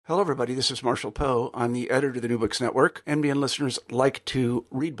Hello, everybody. This is Marshall Poe. I'm the editor of the New Books Network. NBN listeners like to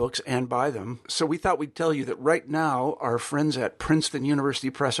read books and buy them. So we thought we'd tell you that right now, our friends at Princeton University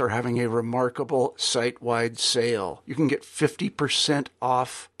Press are having a remarkable site-wide sale. You can get 50%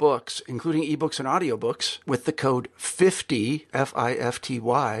 off books, including ebooks and audiobooks, with the code 50,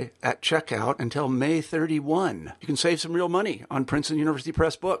 F-I-F-T-Y, at checkout until May 31. You can save some real money on Princeton University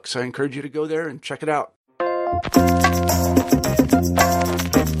Press books. I encourage you to go there and check it out.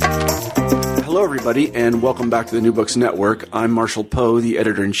 Hello, everybody, and welcome back to the New Books Network. I'm Marshall Poe, the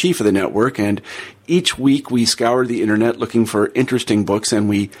editor-in-chief of the network, and each week we scour the internet looking for interesting books, and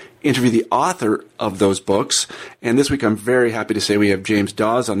we interview the author of those books. And this week I'm very happy to say we have James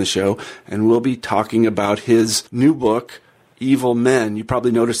Dawes on the show, and we'll be talking about his new book, Evil Men. You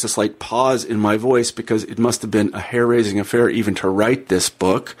probably noticed a slight pause in my voice because it must have been a hair-raising affair even to write this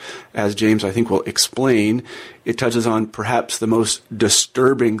book. As James, I think, will explain, it touches on perhaps the most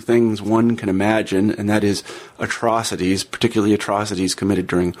disturbing things one can imagine, and that is atrocities, particularly atrocities committed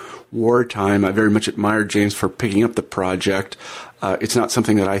during wartime. I very much admire James for picking up the project. It's not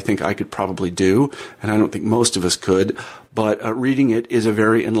something that I think I could probably do, and I don't think most of us could, but reading it is a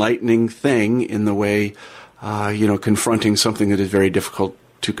very enlightening thing in the way confronting something that is very difficult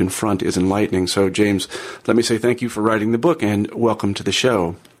to confront is enlightening. So, James, let me say thank you for writing the book and welcome to the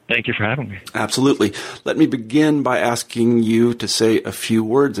show. Thank you for having me. Absolutely. Let me begin by asking you to say a few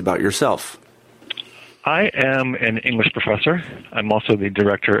words about yourself. I am an English professor. I'm also the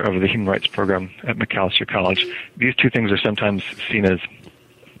director of the Human Rights Program at Macalester College. These two things are sometimes seen as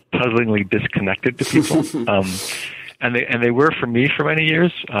puzzlingly disconnected to people. And they were for me for many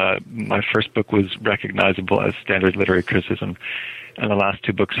years. My first book was recognizable as standard literary criticism, and the last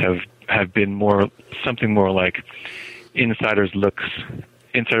two books have been something more like insider looks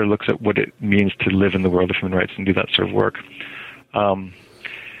at what it means to live in the world of human rights and do that sort of work. And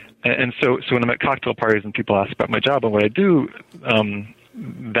so when I'm at cocktail parties and people ask about my job and what I do,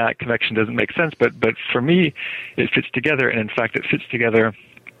 that connection doesn't make sense. But for me, it fits together, and in fact, it fits together.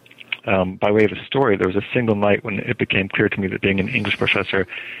 By way of a story, there was a single night when it became clear to me that being an English professor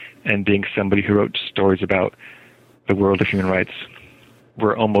and being somebody who wrote stories about the world of human rights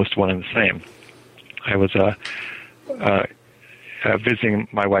were almost one and the same. I was visiting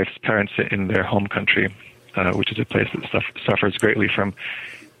my wife's parents in their home country, which is a place that suffers greatly from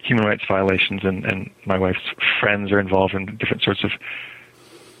human rights violations, and my wife's friends are involved in different sorts of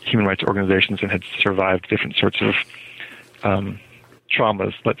human rights organizations and had survived different sorts of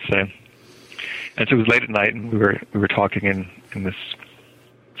traumas, let's say. And so it was late at night, and we were talking in this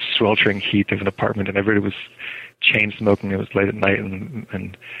sweltering heat of an apartment, and everybody was chain smoking. It was late at night,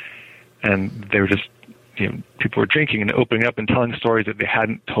 and they were just, people were drinking and opening up and telling stories that they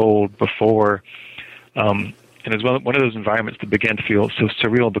hadn't told before. And it was one of those environments that began to feel so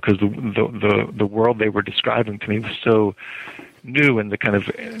surreal because the world they were describing to me was so new, and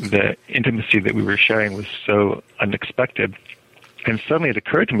the intimacy that we were sharing was so unexpected. And suddenly it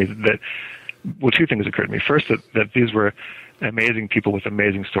occurred to me two things occurred to me. First, that these were amazing people with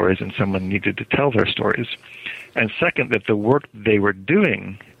amazing stories, and someone needed to tell their stories. And second, that the work they were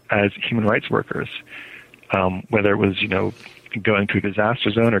doing as human rights workers, whether it was, going to a disaster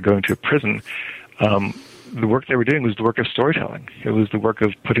zone or going to a prison, the work they were doing was the work of storytelling. It was the work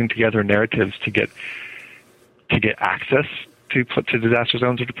of putting together narratives to get access to disaster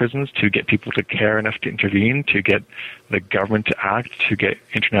zones or to prisons, to get people to care enough to intervene, to get the government to act, to get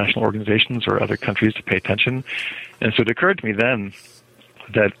international organizations or other countries to pay attention. And so it occurred to me then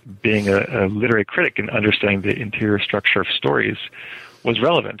that being a literary critic and understanding the interior structure of stories was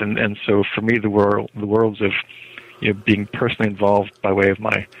relevant. And so for me, the worlds of being personally involved by way of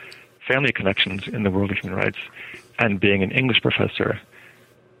my family connections in the world of human rights and being an English professor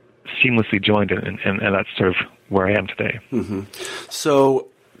seamlessly joined, and that's sort of where I am today. Mm-hmm. So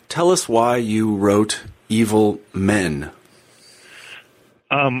tell us why you wrote Evil Men.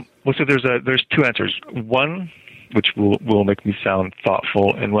 So there's two answers. One, which will make me sound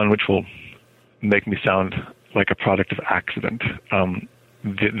thoughtful, and one which will make me sound like a product of accident.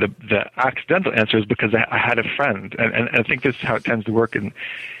 The accidental answer is because I had a friend, and I think this is how it tends to work in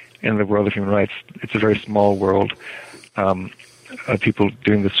the world of human rights. It's a very small world of people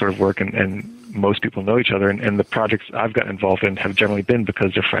doing this sort of work, and most people know each other, and the projects I've gotten involved in have generally been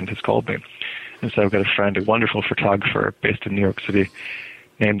because their friend has called me. And so I've got a friend, a wonderful photographer based in New York City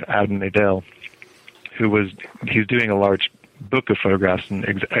named Adam Nadell, he's doing a large book of photographs and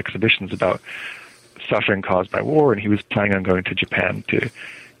exhibitions about suffering caused by war, and he was planning on going to Japan to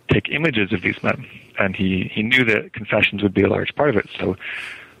take images of these men. And he knew that confessions would be a large part of it, so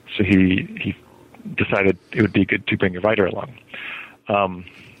he decided it would be good to bring a writer along.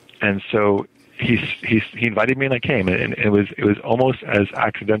 And so he invited me, and I came, and it was almost as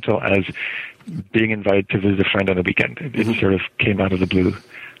accidental as being invited to visit a friend on a weekend. It sort of came out of the blue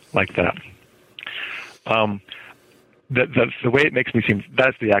like that. That's the way it makes me seem.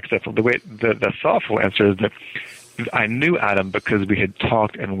 That's the accidental. The thoughtful answer is that I knew Adam because we had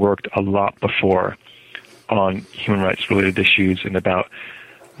talked and worked a lot before on human rights related issues and about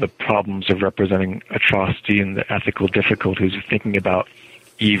the problems of representing atrocity and the ethical difficulties of thinking about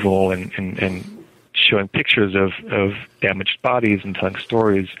evil and showing pictures of damaged bodies and telling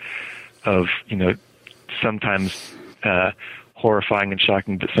stories of, sometimes horrifying and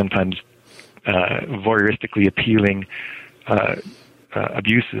shocking, but sometimes voyeuristically appealing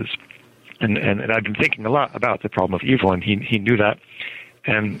abuses. And I've been thinking a lot about the problem of evil, and he knew that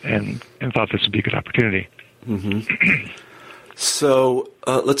and thought this would be a good opportunity. Mm-hmm. So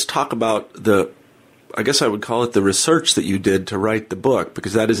let's talk about I guess I would call it the research that you did to write the book,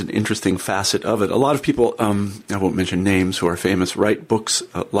 because that is an interesting facet of it. A lot of people, I won't mention names, who are famous, write books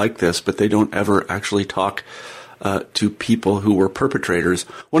like this, but they don't ever actually talk to people who were perpetrators.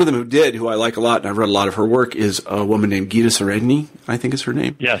 One of them who did, who I like a lot, and I've read a lot of her work, is a woman named Gita Seredny, I think is her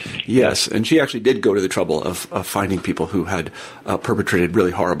name. Yes, and she actually did go to the trouble of finding people who had perpetrated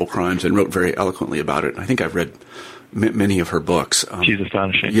really horrible crimes and wrote very eloquently about it. I think I've read many of her books. She's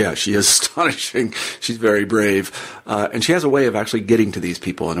astonishing. Yeah, she is astonishing. She's very brave. And she has a way of actually getting to these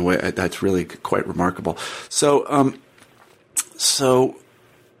people in a way that's really quite remarkable. So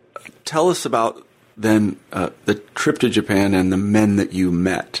tell us about then the trip to Japan and the men that you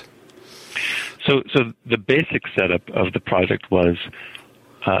met. So the basic setup of the project was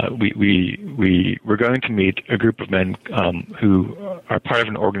we were going to meet a group of men who are part of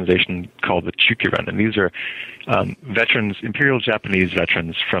an organization called the Chukiren, and these are veterans, Imperial Japanese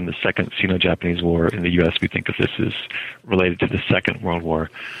veterans from the Second Sino-Japanese War in the U.S. We think of this as related to the Second World War.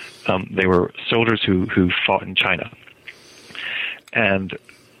 They were soldiers who fought in China, and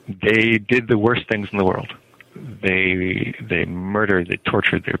they did the worst things in the world. They murdered, they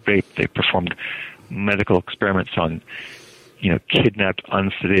tortured, they raped, they performed medical experiments on kidnapped,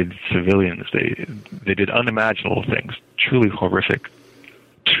 unsedated civilians. They did unimaginable things, truly horrific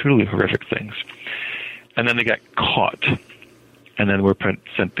things. And then they got caught, and then were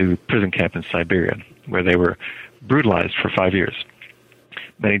sent to prison camp in Siberia, where they were brutalized for 5 years.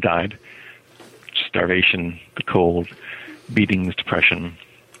 Many died, starvation, the cold, beatings, depression.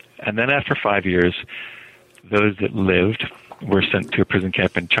 And then after 5 years, those that lived were sent to a prison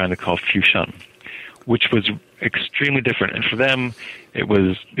camp in China called Fushan, which was extremely different. And for them, it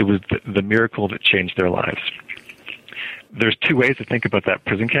was the miracle that changed their lives. There's two ways to think about that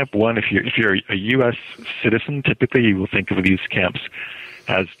prison camp. One, if you're a U.S. citizen, typically you will think of these camps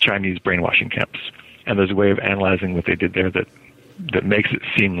as Chinese brainwashing camps. And there's a way of analyzing what they did there that makes it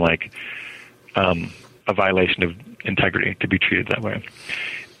seem like a violation of integrity to be treated that way.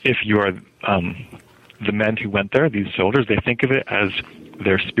 If you are the men who went there, these soldiers, they think of it as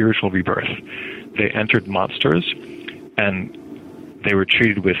their spiritual rebirth. They entered monsters, and they were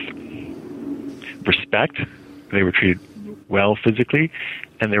treated with respect. They were treated well physically,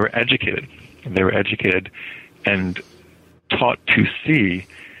 and they were educated. They were educated and taught to see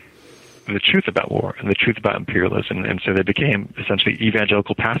the truth about war and the truth about imperialism. And so they became essentially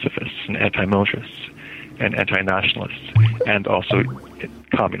evangelical pacifists and anti-militarists and anti-nationalists and also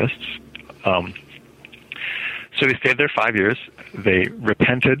communists. So they stayed there 5 years. They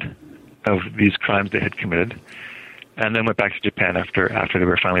repented of these crimes they had committed, and then went back to Japan after they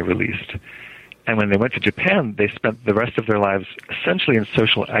were finally released. And when they went to Japan, they spent the rest of their lives essentially in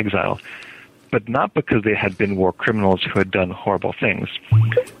social exile, but not because they had been war criminals who had done horrible things.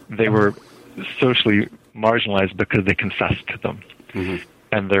 They were socially marginalized because they confessed to them. Mm-hmm.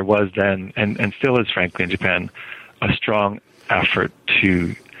 And there was then, and still is frankly in Japan, a strong effort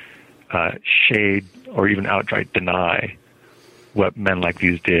to shade or even outright deny what men like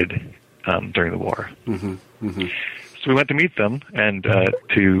these did during the war. Mm-hmm. Mm-hmm. So we went to meet them and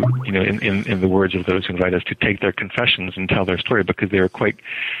to, in the words of those who invited us, to take their confessions and tell their story, because they were quite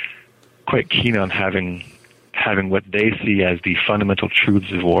keen on having what they see as the fundamental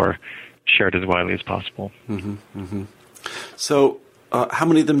truths of war shared as widely as possible. Mm-hmm. Mm-hmm. So how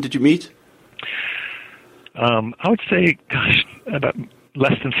many of them did you meet? I would say, about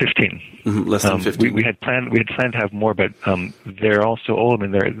less than 15. Mm-hmm, less than 15. We had planned to have more, but they're all so old. I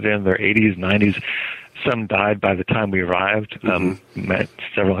mean, they're in their 80s, 90s. Some died by the time we arrived. Mm-hmm.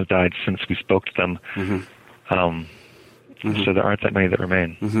 Several have died since we spoke to them. Mm-hmm. So there aren't that many that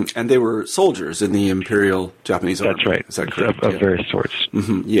remain. And they were soldiers in the Imperial Japanese Army. That's right. Is that correct? Of various sorts.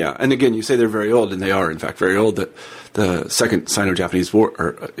 Yeah. And again, you say they're very old, and they are, in fact, very old. The Second Sino-Japanese War,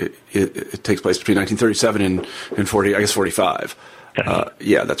 it takes place between 1937 and 45.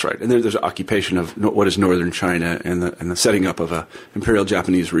 Yeah, that's right. And there's an occupation of what is northern China and the setting up of a Imperial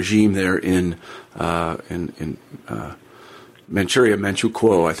Japanese regime there in Manchuria,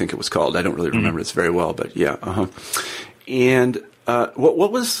 Manchukuo, I think it was called. I don't really remember this very well, but yeah. And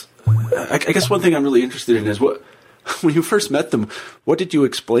what was? I guess one thing I'm really interested in is when you first met them, what did you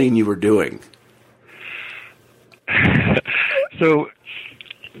explain you were doing? So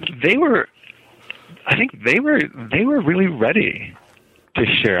they were. I think they were really ready to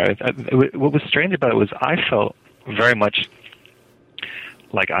share. What was strange about it was I felt very much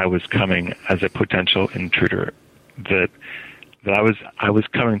like I was coming as a potential intruder. That I was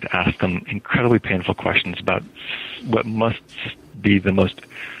coming to ask them incredibly painful questions about what must be the most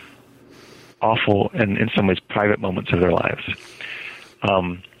awful and in some ways private moments of their lives.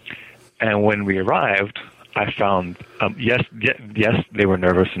 And when we arrived, I found yes, they were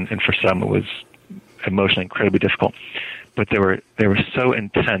nervous, and for some it was emotionally incredibly difficult. But they were so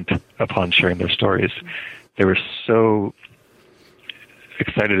intent upon sharing their stories. They were so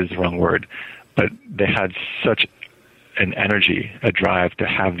excited is the wrong word, but they had such an energy, a drive to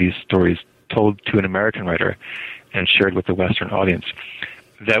have these stories told to an American writer and shared with the Western audience,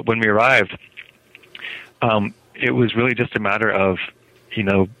 that when we arrived, it was really just a matter of,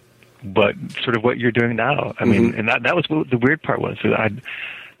 what you're doing now. I mean, and that was what the weird part was.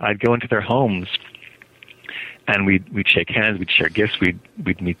 I'd go into their homes, and we'd shake hands, we'd share gifts, we'd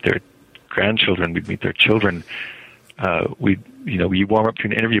meet their grandchildren, we'd meet their children. You warm up to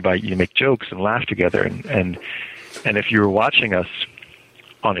an interview by you make jokes and laugh together, and if you were watching us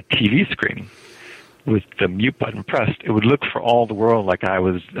on a TV screen with the mute button pressed, it would look for all the world like I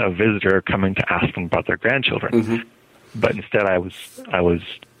was a visitor coming to ask them about their grandchildren. But instead, I was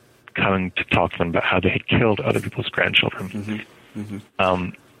coming to talk to them about how they had killed other people's grandchildren.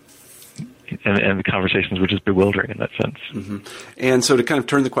 And the conversations were just bewildering in that sense. And so to kind of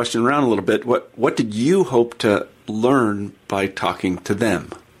turn the question around a little bit, what did you hope to learn by talking to them?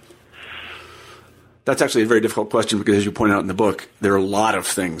 That's actually a very difficult question because, as you point out in the book, there are a lot of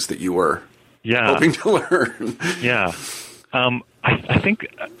things that you were hoping to learn. Yeah. I think,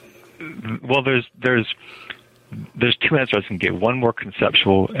 well, there's two answers I can give, one more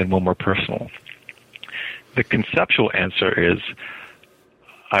conceptual and one more personal. The conceptual answer is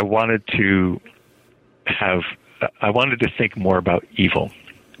I wanted to think more about evil,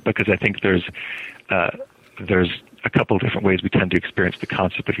 because I think there's a couple of different ways we tend to experience the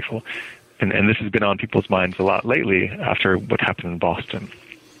concept of evil. And this has been on people's minds a lot lately after what happened in Boston.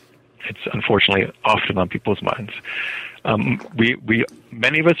 It's unfortunately often on people's minds.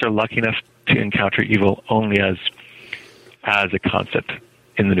 Many of us are lucky enough to encounter evil only as a concept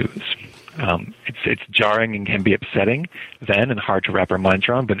in the news. It's jarring and can be upsetting then and hard to wrap our minds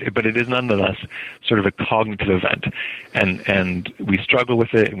around, but it is nonetheless sort of a cognitive event, and we struggle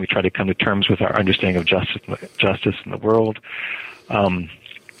with it, and we try to come to terms with our understanding of justice in the world.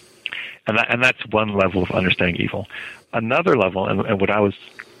 And that's one level of understanding evil. Another level, and what I was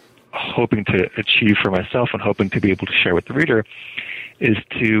hoping to achieve for myself and hoping to be able to share with the reader, is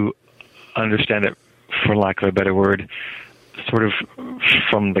to understand it, for lack of a better word, sort of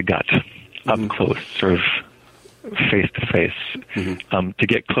from the gut, up close, sort of face to face, to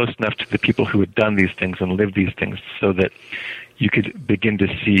get close enough to the people who had done these things and lived these things so that you could begin to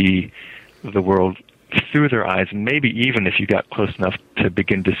see the world through their eyes, and maybe even if you got close enough to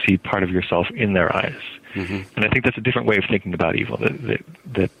begin to see part of yourself in their eyes. And I think that's a different way of thinking about evil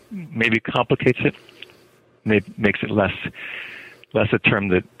that maybe complicates it, makes it less a term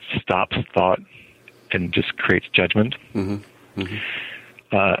that stops thought and just creates judgment.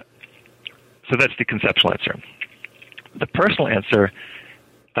 So that's the conceptual answer. The personal answer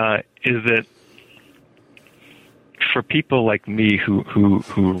is that for people like me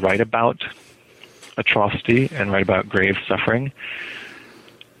who write about atrocity and write about grave suffering,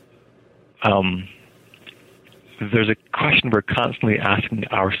 there's a question we're constantly asking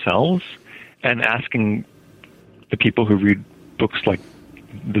ourselves and asking the people who read books like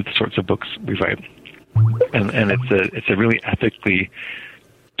the sorts of books we write. And it's a really ethically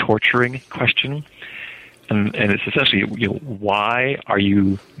torturing question. And it's essentially, why are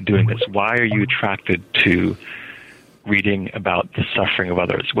you doing this? Why are you attracted to reading about the suffering of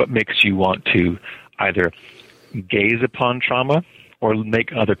others? What makes you want to either gaze upon trauma or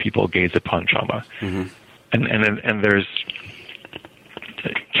make other people gaze upon trauma? And there's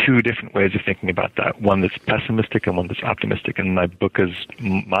two different ways of thinking about that, one that's pessimistic and one that's optimistic. And my book is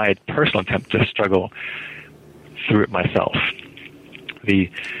my personal attempt to struggle through it myself. The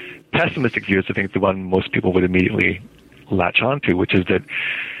pessimistic view is, I think, the one most people would immediately latch onto, which is that,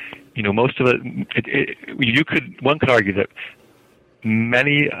 most of one could argue that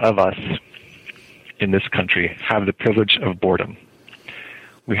many of us in this country have the privilege of boredom.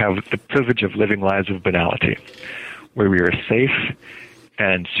 We have the privilege of living lives of banality, where we are safe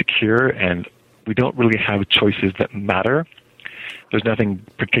and secure, and we don't really have choices that matter. There's nothing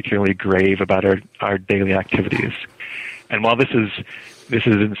particularly grave about our daily activities. And while this is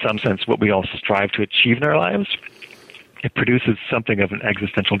in some sense what we all strive to achieve in our lives, it produces something of an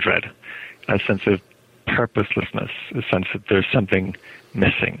existential dread, a sense of purposelessness, a sense that there's something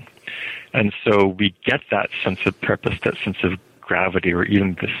missing. And so we get that sense of purpose, that sense of gravity, or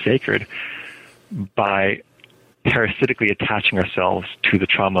even the sacred, by parasitically attaching ourselves to the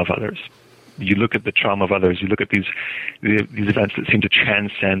trauma of others. You look at the trauma of others, you look at these events that seem to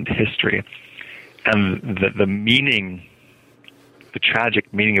transcend history, and the meaning, the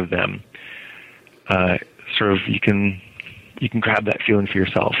tragic meaning of them, sort of you can grab that feeling for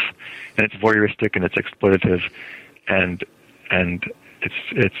yourself, and it's voyeuristic and it's exploitative, and it's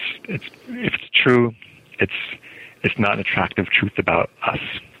if it's true, it's not an attractive truth about us.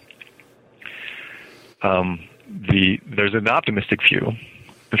 There's an optimistic view,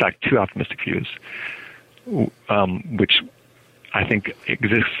 in fact, two optimistic views, which I think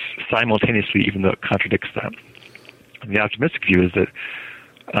exists simultaneously, even though it contradicts that. And the optimistic view is that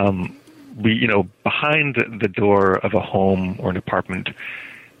behind the door of a home or an apartment,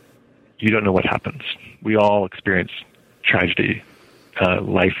 you don't know what happens. We all experience tragedy.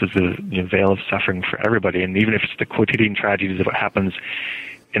 Life is a veil of suffering for everybody, and even if it's the quotidian tragedies of what happens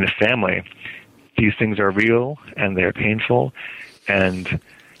in a family, these things are real and they are painful, and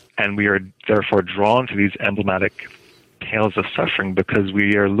we are therefore drawn to these emblematic tales of suffering because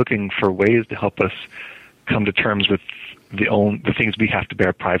we are looking for ways to help us come to terms with the things we have to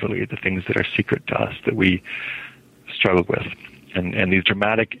bear privately, the things that are secret to us that we struggle with. And these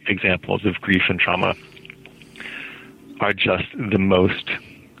dramatic examples of grief and trauma are just the most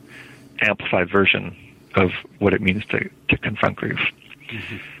amplified version of what it means to confront grief.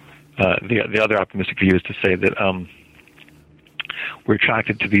 Mm-hmm. The other optimistic view is to say that we're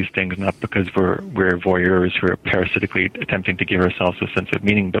attracted to these things not because we're voyeurs who are parasitically attempting to give ourselves a sense of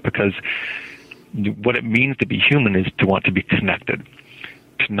meaning, but because what it means to be human is to want to be connected,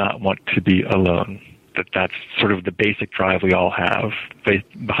 to not want to be alone. That's sort of the basic drive we all have.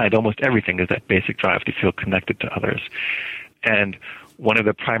 Behind almost everything is that basic drive to feel connected to others. And one of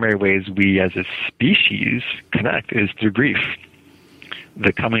the primary ways we as a species connect is through grief.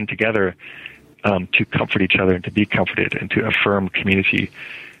 The coming together to comfort each other and to be comforted and to affirm community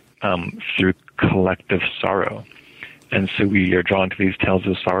through collective sorrow. And so we are drawn to these tales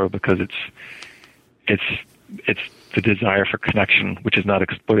of sorrow because it's the desire for connection, which is not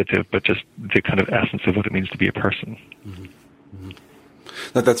exploitative, but just the kind of essence of what it means to be a person. Mm-hmm.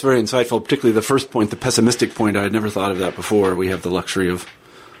 Mm-hmm. That's very insightful, particularly the first point, the pessimistic point. I had never thought of that before. We have the luxury of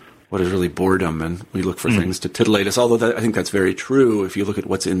what is really boredom, and we look for things to titillate us, although I think that's very true. If you look at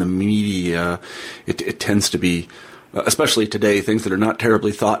what's in the media, it tends to be, especially today, things that are not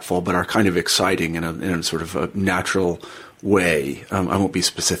terribly thoughtful but are kind of exciting in a sort of a natural way. I won't be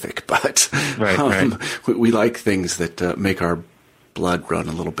specific, but right. We like things that make our blood run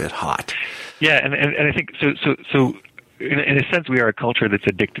a little bit hot. Yeah, and I think so. In a sense, we are a culture that's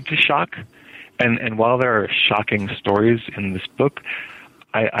addicted to shock, and while there are shocking stories in this book,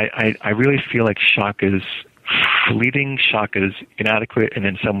 I really feel like shock is fleeting, shock is inadequate, and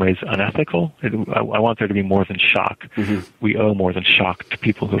in some ways unethical. I want there to be more than shock. Mm-hmm. We owe more than shock to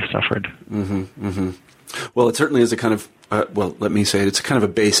people who have suffered. Mm-hmm. Mm-hmm. Well, it certainly is a kind of, let me say it, it's a kind of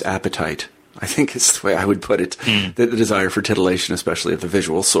a base appetite. I think it's the way I would put it. The desire for titillation, especially of the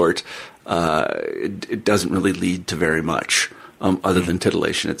visual sort, it doesn't really lead to very much other than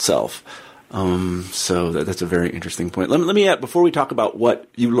titillation itself. So that's a very interesting point. Let me before we talk about what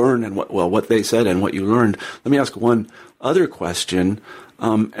you learned and what they said and what you learned, let me ask one other question.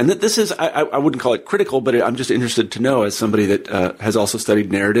 And that this is, I wouldn't call it critical, but I'm just interested to know, as somebody that has also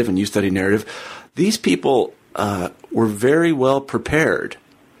studied narrative, and you study narrative, these people were very well prepared.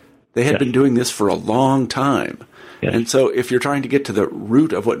 They had been doing this for a long time. Yes. And so if you're trying to get to the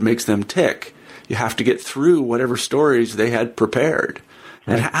root of what makes them tick, you have to get through whatever stories they had prepared.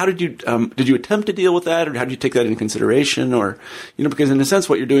 Right. And how did you attempt to deal with that, or how did you take that into consideration? Or, because in a sense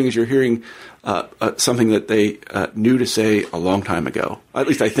what you're doing is you're hearing something that they knew to say a long time ago. At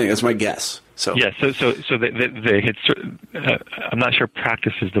least I think, that's my guess. So yeah, so they had. I'm not sure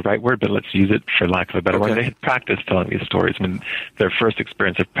practice is the right word, but let's use it for lack of a better word. They had practiced telling these stories. I mean, their first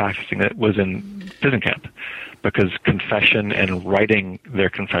experience of practicing it was in prison camp, because confession and writing their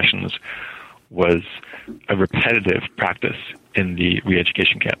confessions was a repetitive practice in the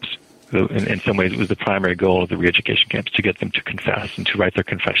re-education camps. So in some ways, it was the primary goal of the re-education camps, to get them to confess and to write their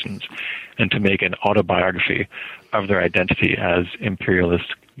confessions and to make an autobiography of their identity as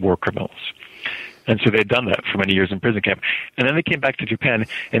imperialist war criminals. And so they'd done that for many years in prison camp. And then they came back to Japan,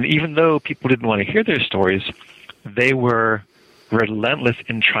 and even though people didn't want to hear their stories, they were relentless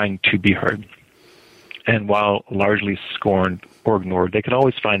in trying to be heard. And while largely scorned or ignored, they could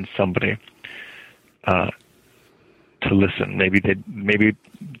always find somebody to listen. Maybe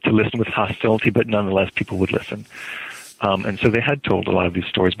to listen with hostility, but nonetheless people would listen. And so they had told a lot of these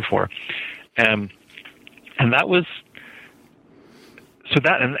stories before. And that was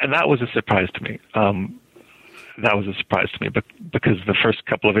that was a surprise to me. That was a surprise to me, because the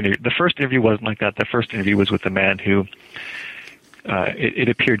first interview wasn't like that. The first interview was with a man who it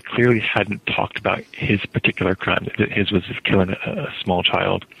appeared clearly hadn't talked about his particular crime. His was killing a small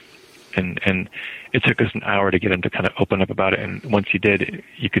child. And it took us an hour to get him to kind of open up about it. And once he did,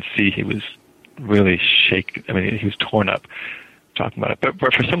 you could see he was really shaken. I mean, he was torn up talking about it.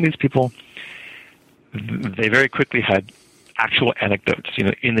 But for some of these people, they very quickly had actual anecdotes,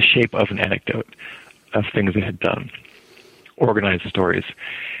 in the shape of an anecdote of things they had done, organized stories.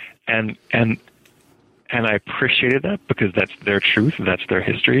 And I appreciated that, because that's their truth, that's their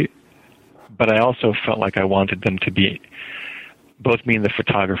history. But I also felt like I wanted them to be, both me and the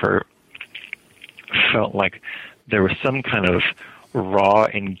photographer felt like there was some kind of raw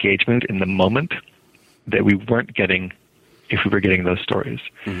engagement in the moment that we weren't getting if we were getting those stories.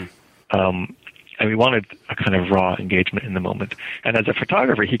 Mm-hmm. And we wanted a kind of raw engagement in the moment. And as a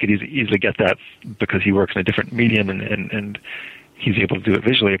photographer, he could easily get that, because he works in a different medium and he's able to do it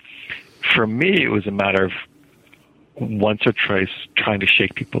visually. For me, it was a matter of once or twice trying to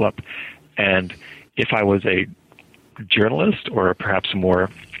shake people up. And if I was a journalist, or perhaps a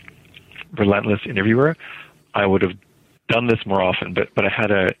more relentless interviewer, I would have done this more often. But I had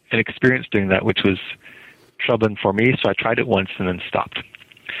an experience doing that which was troubling for me, so I tried it once and then stopped.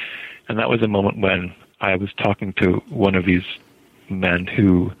 And that was a moment when I was talking to one of these men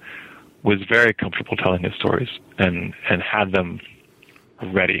who was very comfortable telling his stories and had them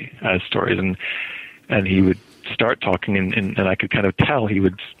ready as stories. And he would start talking, and I could kind of tell he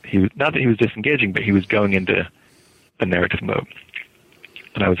was not that he was disengaging, but he was going into the narrative mode.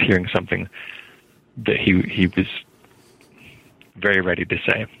 And I was hearing something that he was very ready to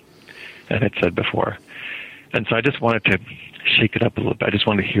say and had said before. And so I just wanted to shake it up a little bit. I just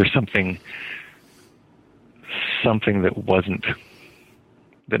wanted to hear something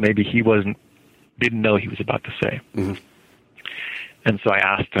that maybe he didn't know he was about to say. Mm-hmm. And so I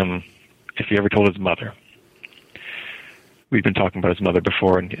asked him if he ever told his mother. We'd been talking about his mother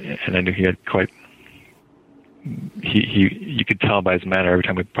before, and I knew he had you could tell by his manner every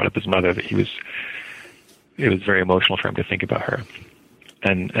time we brought up his mother that it was very emotional for him to think about her.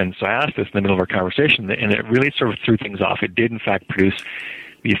 And so I asked this in the middle of our conversation, and it really sort of threw things off. It did, in fact, produce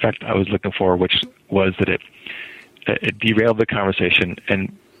the effect I was looking for, which was that it derailed the conversation,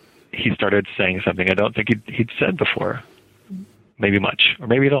 and he started saying something I don't think he'd said before, maybe much, or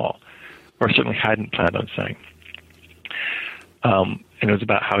maybe at all, or certainly hadn't planned on saying. And it was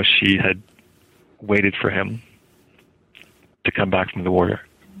about how she had waited for him to come back from the war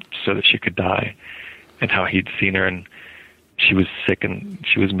so that she could die, and how he'd seen her, and she was sick and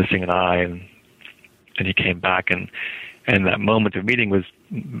she was missing an eye, and he came back, and that moment of meeting was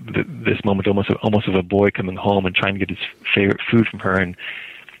this moment almost of a boy coming home and trying to get his favorite food from her,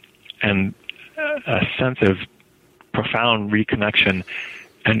 and a sense of profound reconnection.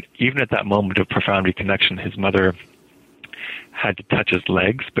 And even at that moment of profound reconnection, his mother had to touch his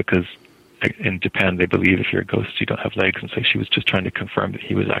legs, because in Japan they believe if you're a ghost you don't have legs, and so she was just trying to confirm that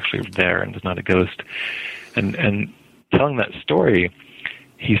he was actually there and was not a ghost. And telling that story,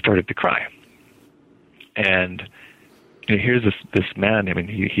 he started to cry. And here's this man. I mean,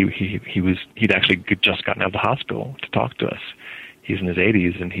 he'd actually just gotten out of the hospital to talk to us. He's in his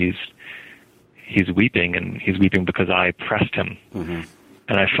 80s, and he's weeping, and he's weeping because I pressed him, mm-hmm.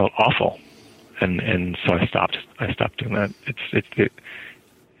 and I felt awful, and so I stopped doing that.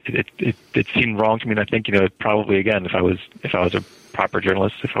 It seemed wrong to me, and I think probably again if I was a proper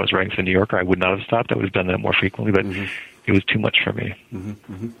journalist, if I was writing for the New Yorker, I would not have stopped. I would have done that more frequently, but mm-hmm. it was too much for me.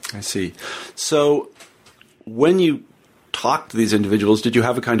 Mm-hmm. Mm-hmm. I see. So when you talked to these individuals, did you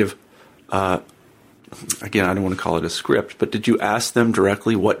have a kind of again, I don't want to call it a script, but did you ask them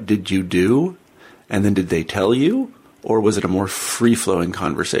directly, what did you do? And then did they tell you? Or was it a more free-flowing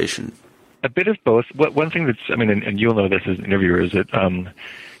conversation? A bit of both. One thing that's, and you'll know this as an interviewer, is that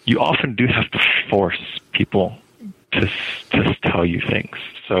you often do have to force people to tell you things.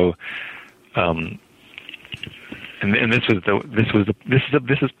 So, and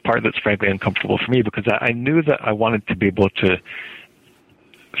this is part that's frankly uncomfortable for me, because I knew that I wanted to be able to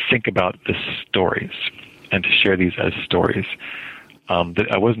think about the stories and to share these as stories. That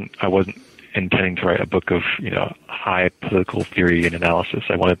I wasn't intending to write a book of high political theory and analysis.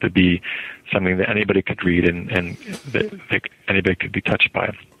 I wanted it to be something that anybody could read and that anybody could be touched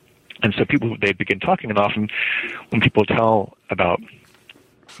by. And so they begin talking, and often when people tell about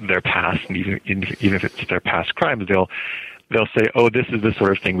their past, and even if it's their past crimes, they'll say, "Oh, this is the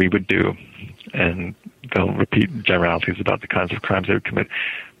sort of thing we would do," and they'll repeat generalities about the kinds of crimes they would commit.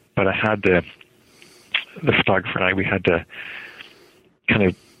 But the photographer and I, we had to kind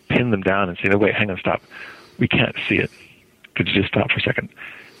of pin them down and say, "No, wait, hang on, stop. We can't see it. Could you just stop for a second?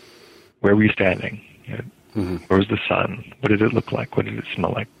 Where were you standing? Where was the sun? What did it look like? What did it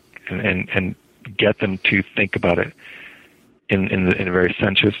smell like?" And get them to think about it in a very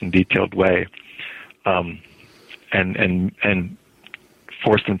sensuous and detailed way, and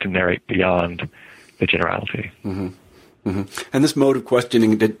force them to narrate beyond the generality. Mm-hmm. Mm-hmm. And this mode of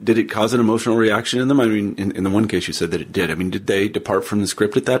questioning, did it cause an emotional reaction in them? I mean, in the one case you said that it did. I mean, did they depart from the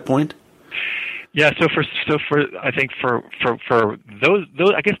script at that point? Yeah. So for I think for those,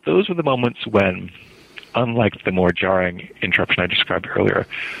 I guess those were the moments when, unlike the more jarring interruption I described earlier,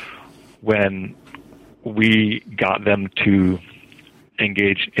 when we got them to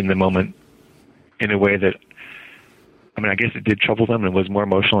engage in the moment in a way that, I guess it did trouble them and was more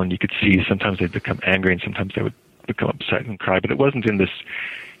emotional, and you could see sometimes they'd become angry and sometimes they would become upset and cry, but it wasn't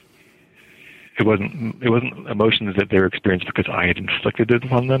emotions that they were experiencing because I had inflicted it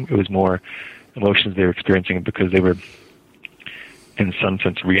upon them. It was more emotions they were experiencing because they were, in some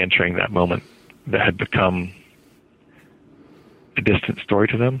sense, re-entering that moment that had become a distant story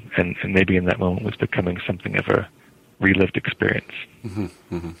to them, and maybe in that moment was becoming something of a relived experience. Mm-hmm,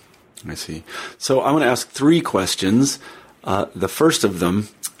 mm-hmm. I see. So I want to ask 3 questions. The first of them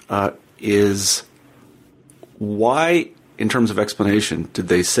is, why, in terms of explanation, did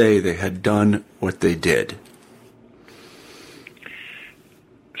they say they had done what they did?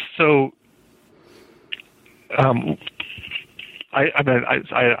 So,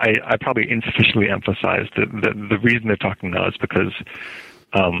 I probably insufficiently emphasized that the reason they're talking now is because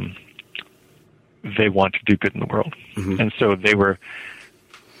they want to do good in the world, mm-hmm. and so they were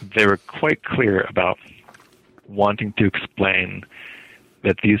quite clear about wanting to explain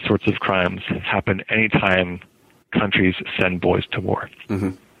that these sorts of crimes happen anytime countries send boys to war,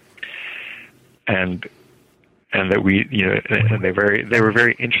 mm-hmm. and that we, and they were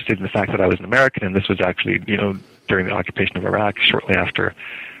very interested in the fact that I was an American, and this was actually, during the occupation of Iraq, shortly after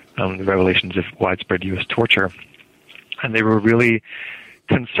the revelations of widespread U.S. torture, and they were really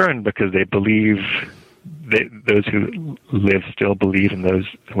concerned because they believe those who live still believe, and those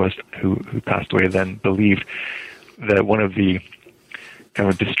who passed away then believed that one of the kind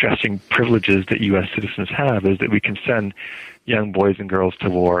of distressing privileges that U.S. citizens have is that we can send young boys and girls to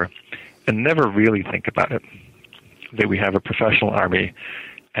war and never really think about it. That we have a professional army,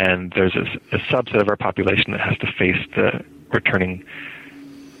 and there's a subset of our population that has to face the returning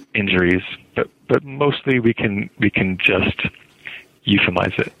injuries, but mostly we can just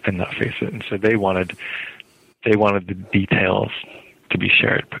euphemize it and not face it. And so they wanted the details to be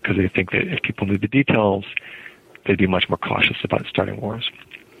shared, because they think that if people knew the details, they'd be much more cautious about starting wars.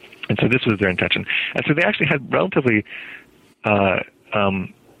 And so this was their intention. And so they actually had relatively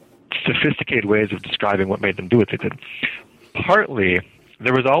sophisticated ways of describing what made them do what they did. Partly,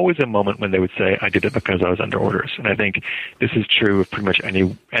 there was always a moment when they would say, "I did it because I was under orders." And I think this is true of pretty much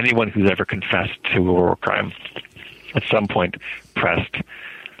anyone who's ever confessed to a war crime. At some point, pressed,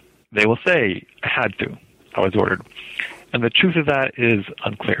 they will say, "I had to. I was ordered." And the truth of that is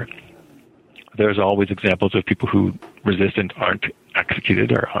unclear. There's always examples of people who resist and aren't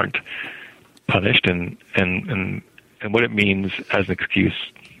executed or aren't punished, and what it means as an excuse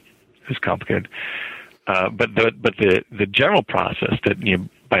is complicated. But the general process that,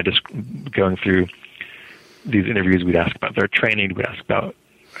 by just going through these interviews, we'd ask about their training, we'd ask about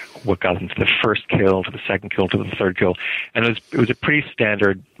what got them to the first kill, to the second kill, to the third kill, and it was a pretty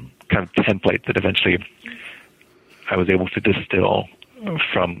standard kind of template that eventually I was able to distill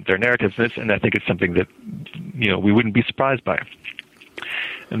from their narratives, and I think it's something that we wouldn't be surprised by.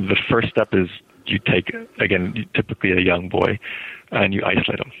 And the first step is you take, again, typically a young boy, and you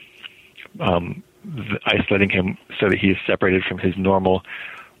isolate him. isolating him so that he is separated from his normal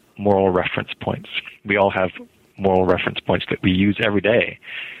moral reference points. We all have moral reference points that we use every day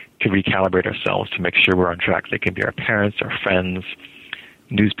to recalibrate ourselves, to make sure we're on track. They can be our parents, our friends,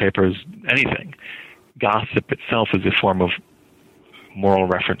 newspapers, anything. Gossip itself is a form of moral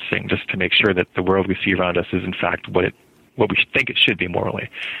referencing, just to make sure that the world we see around us is in fact what we think it should be morally.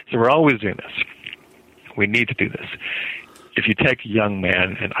 So we're always doing this. We need to do this. If you take a young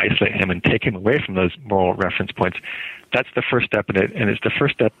man and isolate him and take him away from those moral reference points, that's the first step in it, and it's the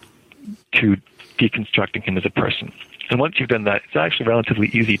first step to deconstructing him as a person. And once you've done that, it's actually relatively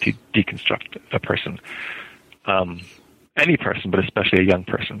easy to deconstruct a person. Any person, but especially a young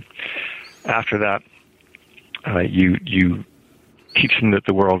person. After that, you teach them that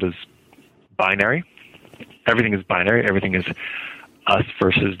the world is binary. Everything is binary. Everything is us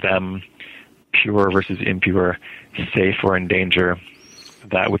versus them, pure versus impure, safe or in danger,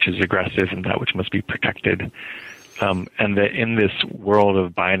 that which is aggressive and that which must be protected. And that in this world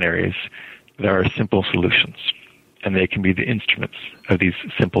of binaries, there are simple solutions, and they can be the instruments of these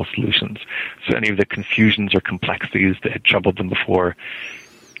simple solutions. So any of the confusions or complexities that had troubled them before,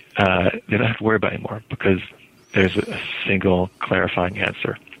 they don't have to worry about anymore, because there's a single clarifying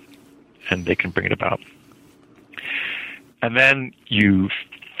answer, and they can bring it about. And then you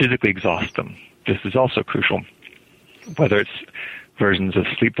physically exhaust them. This is also crucial, whether it's versions of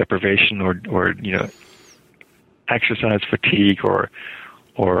sleep deprivation or exercise fatigue or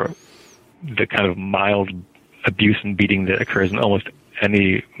the kind of mild abuse and beating that occurs in almost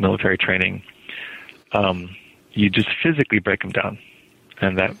any military training. You just physically break them down,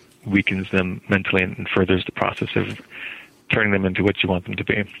 and that weakens them mentally and furthers the process of turning them into what you want them to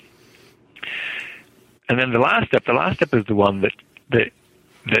be. And then the last step is the one that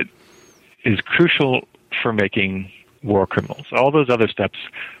is crucial for making war criminals. All those other steps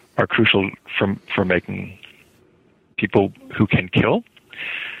are crucial for making people who can kill,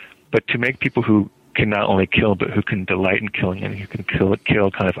 but to make people who can not only kill, but who can delight in killing, and who can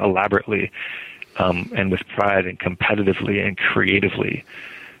kill kind of elaborately, and with pride and competitively and creatively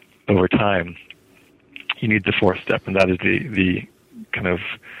over time, you need the fourth step, and that is the kind of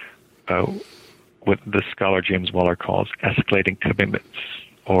what the scholar James Waller calls escalating commitments,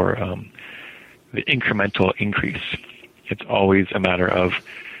 or the incremental increase. It's always a matter of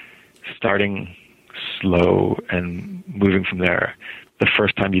starting slow and moving from there. The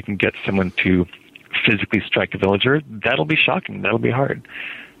first time you can get someone to physically strike a villager, that'll be shocking. That'll be hard.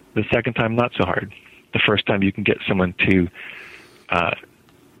 The second time, not so hard. The first time you can get someone to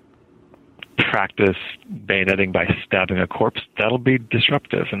practice bayoneting by stabbing a corpse, that'll be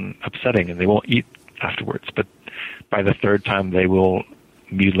disruptive and upsetting, and they won't eat afterwards. But by the third time, they will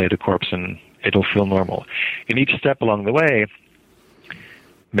mutilate a corpse, and it'll feel normal. And each step along the way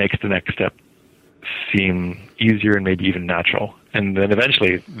makes the next step seem easier and maybe even natural. And then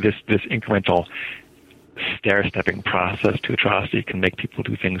eventually, this incremental stair-stepping process to atrocity can make people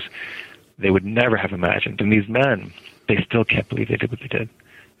do things they would never have imagined. And these men, they still can't believe they did what they did.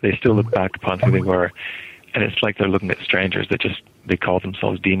 They still look back upon who they were, and it's like they're looking at strangers that they call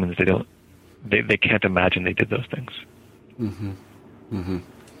themselves demons. They can't imagine they did those things. Mm-hmm. Mm-hmm.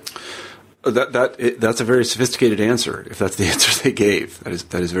 That's a very sophisticated answer. If that's the answer they gave,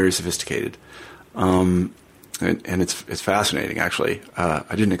 that is very sophisticated, and it's fascinating. Actually,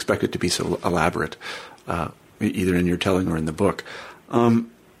 I didn't expect it to be so elaborate, either in your telling or in the book. I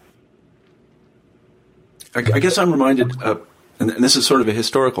guess I'm reminded, and this is sort of a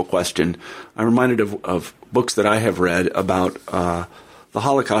historical question. I'm reminded of books that I have read about the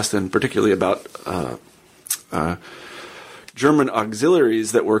Holocaust, and particularly about German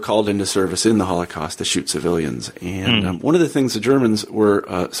auxiliaries that were called into service in the Holocaust to shoot civilians. And one of the things the Germans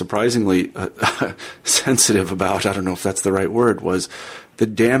were surprisingly sensitive about, I don't know if that's the right word, was the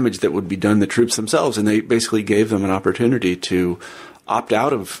damage that would be done to the troops themselves. And they basically gave them an opportunity to opt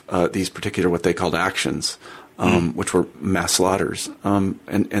out of these particular, what they called actions, which were mass slaughters. And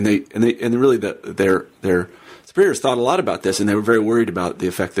really their superiors thought a lot about this, and they were very worried about the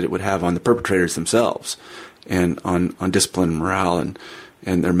effect that it would have on the perpetrators themselves, and on discipline and morale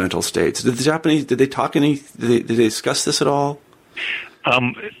and their mental states. Did the Japanese, did they discuss this at all?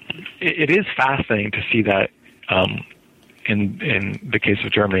 It is fascinating to see that in the case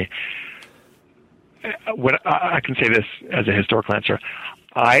of Germany. What I can say this as a historical answer,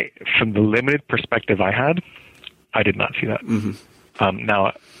 from the limited perspective I had, I did not see that. Mm-hmm.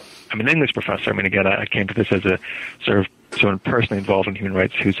 Now, I'm an English professor. I mean, again, I came to this as a sort of someone personally involved in human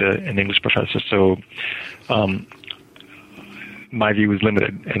rights who's an English professor. So my view is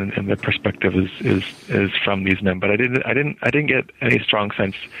limited, and the perspective is from these men. But I didn't get any strong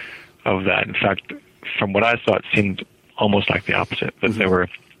sense of that. In fact, from what I saw, it seemed almost like the opposite, that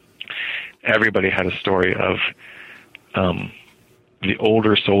everybody had a story of the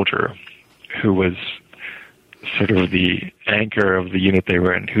older soldier who was sort of the anchor of the unit they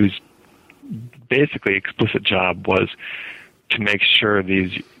were in, whose basically explicit job was to make sure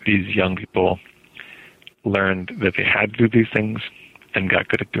these young people learned that they had to do these things and got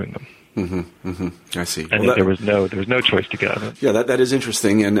good at doing them. I see. And there was no choice to get out of it. Yeah, that is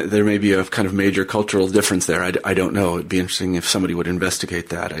interesting, and there may be a kind of major cultural difference there. I don't know. It'd be interesting if somebody would investigate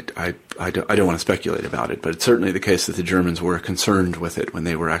that. I don't want to speculate about it, but it's certainly the case that the Germans were concerned with it when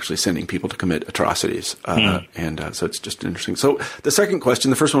they were actually sending people to commit atrocities. And so it's just interesting. So the second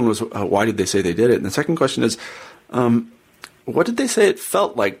question, the first one was, why did they say they did it? And the second question is, what did they say it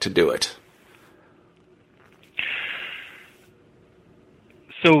felt like to do it?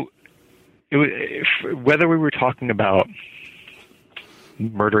 So, whether we were talking about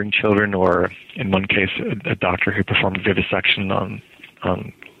murdering children, or in one case, a doctor who performed vivisection on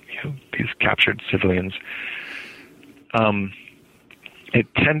these captured civilians, it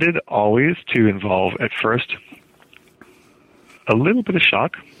tended always to involve, at first, a little bit of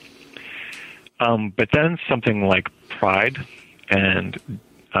shock, but then something like pride and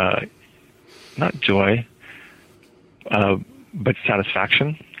not joy, but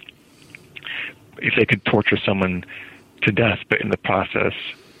satisfaction. If they could torture someone to death, but in the process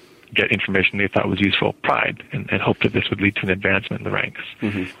get information they thought was useful, pride, and hope that this would lead to an advancement in the ranks.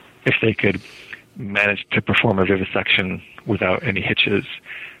 If they could manage to perform a vivisection without any hitches,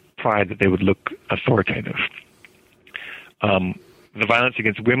 pride that they would look authoritative. The violence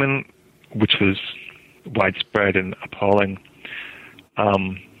against women, which was widespread and appalling,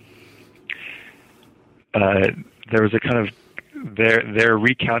 there was a kind of their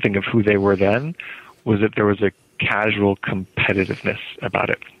recounting of who they were then was that there was a casual competitiveness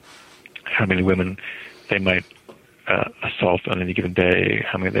about it. How many women they might assault on any given day,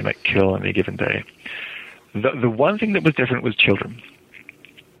 how many they might kill on any given day. The one thing that was different was children.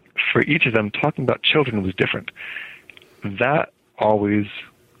 For each of them, talking about children was different. That always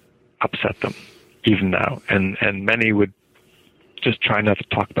upset them, even now. And many would just try not to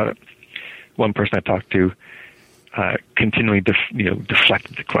talk about it. One person I talked to continually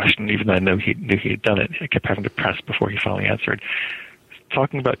deflected the question, even though I knew he had done it. I kept having to press before he finally answered.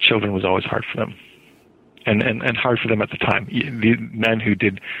 Talking about children was always hard for them, and hard for them at the time. The men who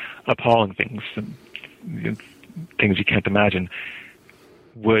did appalling things, things you can't imagine,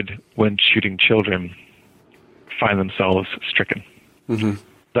 would, when shooting children, find themselves stricken.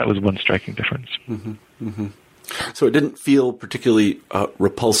 That was one striking difference. So it didn't feel particularly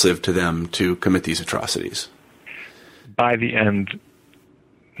repulsive to them to commit these atrocities? By the end,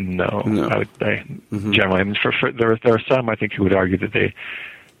 no. I would say generally. I mean, there are some, I think, who would argue that they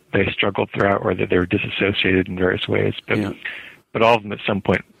struggled throughout, or that they were disassociated in various ways. But all of them at some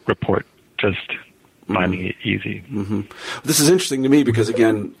point report just finding it easy. This is interesting to me because,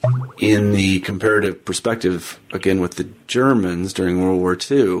 again, in the comparative perspective, again, with the Germans during World War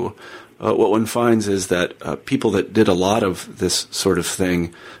II, what one finds is that people that did a lot of this sort of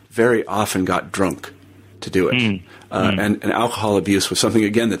thing very often got drunk to do it. And alcohol abuse was something,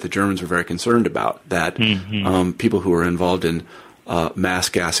 again, that the Germans were very concerned about, that people who were involved in mass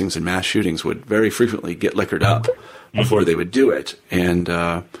gassings and mass shootings would very frequently get liquored up before they would do it. And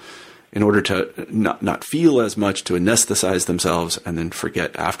in order to not feel as much, to anesthetize themselves and then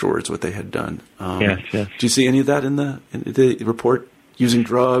forget afterwards what they had done. Yes. Do you see any of that in the report, using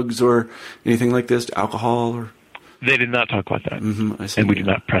drugs or anything like this, alcohol? Or they did not talk about that. I see. And we did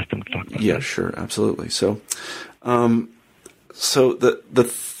not press them to talk about that. Yeah, sure, absolutely. So the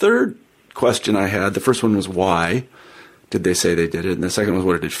third question I had, the first one was why did they say they did it, and the second was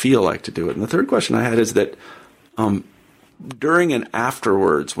what did it feel like to do it. And the third question I had is that during and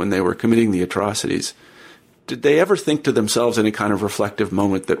afterwards, when they were committing the atrocities, did they ever think to themselves in a kind of reflective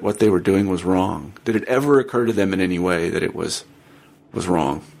moment that what they were doing was wrong? Did it ever occur to them in any way that it was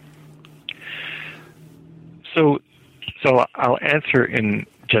wrong? So I'll answer in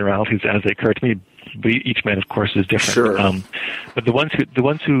generalities as they occur to me. But each man, of course, is different. Sure. But the ones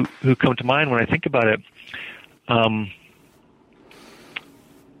who come to mind when I think about it,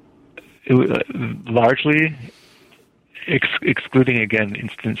 largely excluding again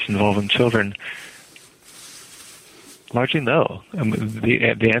incidents involving children. Largely, no.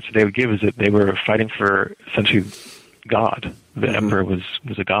 The answer they would give is that they were fighting for essentially God. The emperor was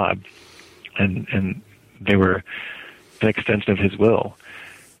a god, and they were an extension of his will.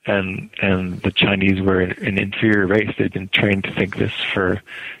 And the Chinese were an inferior race. They'd been trained to think this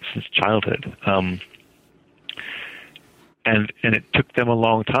since childhood. and it took them a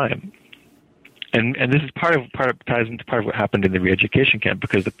long time. And this is ties into part of what happened in the re-education camp,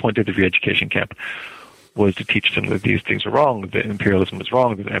 because the point of the re-education camp was to teach them that these things are wrong, that imperialism was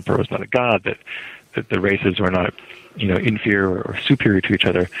wrong, that the emperor was not a god, that the races were not, inferior or superior to each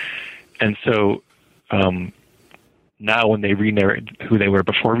other. And so now when they re-narrate who they were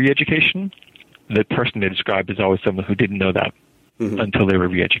before re-education, the person they described is always someone who didn't know that until they were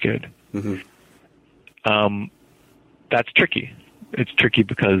re-educated. That's tricky. It's tricky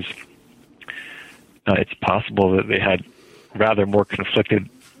because it's possible that they had rather more conflicted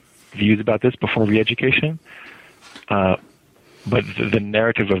views about this before re-education. But the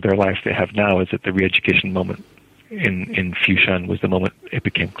narrative of their life they have now is that the re-education moment in Fushan was the moment it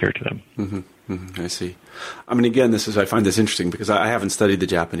became clear to them. I see. I mean, again, I find this interesting because I haven't studied the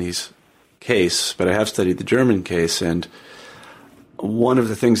Japanese case, but I have studied the German case, and one of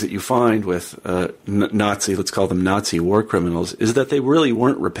the things that you find with let's call them Nazi war criminals, is that they really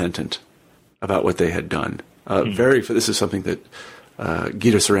weren't repentant about what they had done. This is something that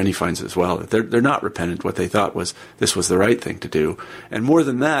Guido Sereni finds as well, that they're not repentant. What they thought was this was the right thing to do. And more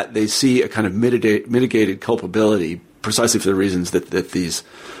than that, they see a kind of mitigated culpability precisely for the reasons that these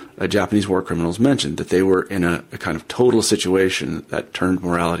Japanese war criminals mentioned, that they were in a kind of total situation that turned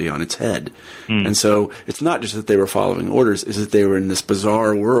morality on its head. And so it's not just that they were following orders, it's that they were in this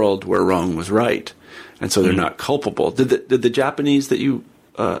bizarre world where wrong was right. And so they're not culpable. Did the Japanese that you...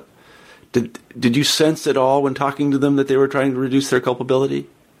 Did you sense at all when talking to them that they were trying to reduce their culpability?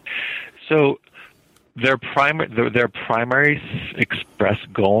 So their primary express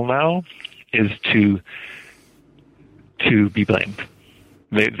goal now is to be blamed.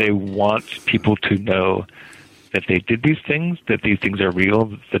 They want people to know that they did these things, that these things are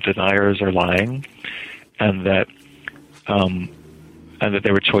real, that the deniers are lying, and that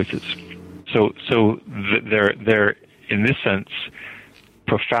there were choices. So they're in this sense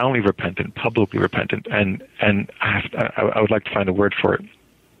profoundly repentant, publicly repentant, and I would like to find a word for it.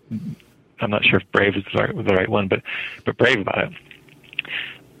 I'm not sure if brave is the right one, but brave about it.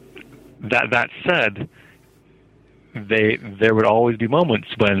 That said, there would always be moments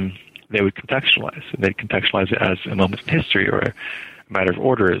when they would contextualize. They'd contextualize it as a moment in history or a matter of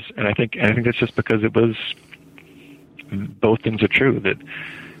orders, and I think that's just because it was both things are true.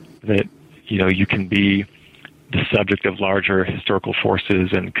 That you can be the subject of larger historical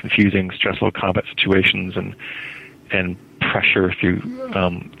forces and confusing, stressful combat situations and pressure through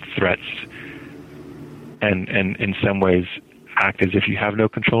threats, and in some ways act as if you have no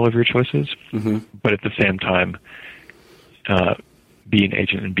control over your choices, but at the same time be an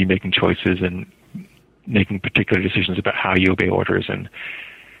agent and be making choices and making particular decisions about how you obey orders,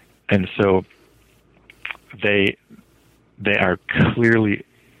 and so they are clearly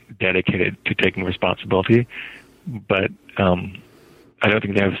dedicated to taking responsibility, but I don't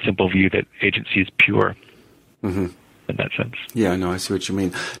think they have a simple view that agency is pure in that sense. Yeah, no, I see what you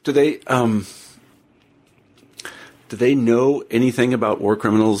mean. Do they know anything about war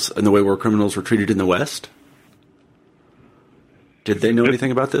criminals and the way war criminals were treated in the West? Did they know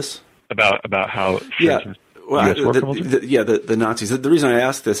anything about this? About how? Yeah. Well, the Nazis. The reason I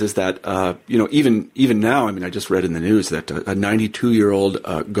ask this is that even now, I mean, I just read in the news that a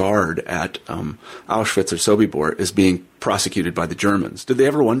 92-year-old guard at Auschwitz or Sobibor is being prosecuted by the Germans. Did they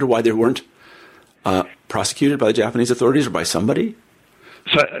ever wonder why they weren't prosecuted by the Japanese authorities or by somebody?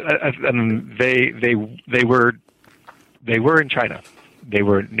 So they were in China. They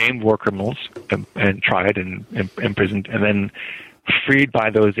were named war criminals and tried and imprisoned, and then freed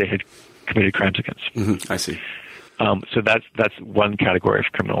by those they had committed crimes against. I see. So that's one category of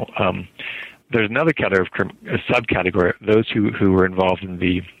criminal. There's another category a subcategory, those who were involved in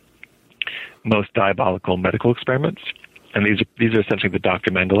the most diabolical medical experiments, and these are essentially the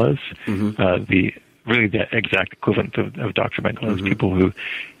Dr. Mengeles, the exact equivalent of Dr. Mengeles, people who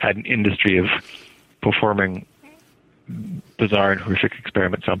had an industry of performing bizarre and horrific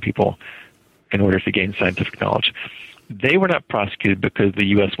experiments on people in order to gain scientific knowledge. They were not prosecuted because the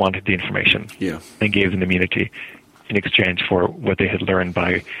U.S. wanted the information and gave them immunity in exchange for what they had learned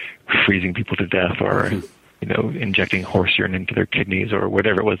by freezing people to death or injecting horse urine into their kidneys or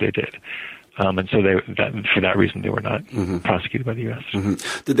whatever it was they did. And so for that reason, they were not prosecuted by the U.S.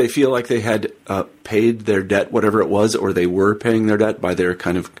 Did they feel like they had paid their debt, whatever it was, or they were paying their debt by their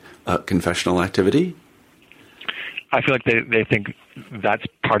kind of confessional activity? I feel like they think that's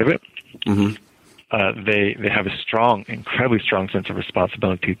part of it. They have a incredibly strong sense of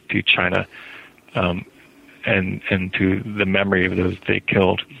responsibility to China, and to the memory of those they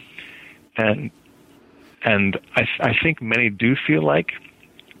killed, and I think many do feel like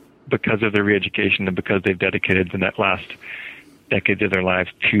because of their re-education and because they've dedicated the last decades of their lives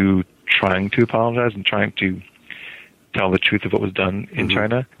to trying to apologize and trying to tell the truth of what was done in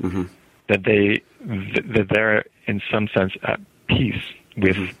China, that they're in some sense at peace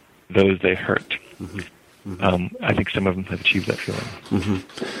with those they hurt. I think some of them have achieved that feeling.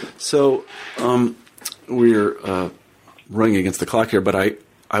 So we're running against the clock here, but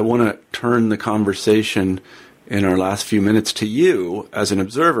I want to turn the conversation in our last few minutes to you as an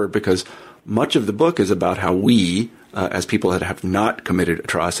observer, because much of the book is about how we, as people that have not committed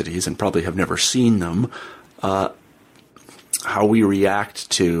atrocities and probably have never seen them, how we react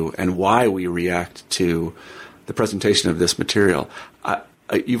to and why we react to the presentation of this material.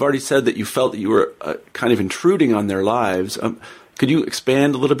 You've already said that you felt that you were kind of intruding on their lives. Could you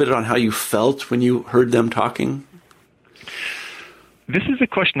expand a little bit on how you felt when you heard them talking? This is a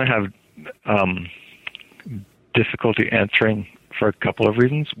question I have difficulty answering for a couple of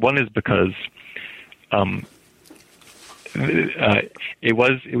reasons. One is because it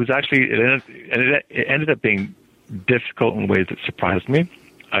ended up being difficult in ways that surprised me.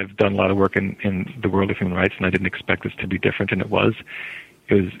 I've done a lot of work in the world of human rights, and I didn't expect this to be different, and it was,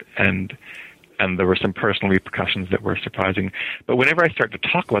 and there were some personal repercussions that were surprising. But whenever I start to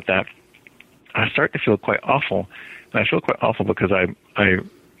talk about that, I start to feel quite awful, and I feel quite awful because I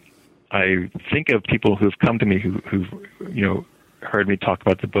think of people who've come to me who've heard me talk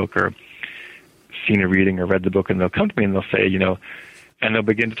about the book or seen a reading or read the book, and they'll come to me and they'll say, and they'll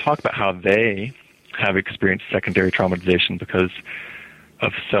begin to talk about how they have experienced secondary traumatization because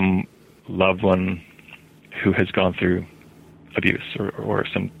of some loved one who has gone through abuse or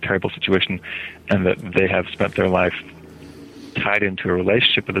some terrible situation, and that they have spent their life tied into a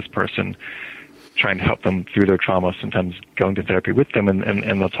relationship with this person, trying to help them through their trauma, sometimes going to therapy with them,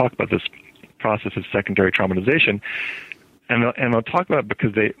 and they'll talk about this process of secondary traumatization, and they'll talk about it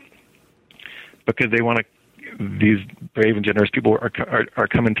because they want to. These brave and generous people are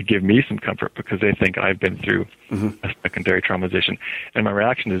coming to give me some comfort because they think I've been through a secondary traumatization, and my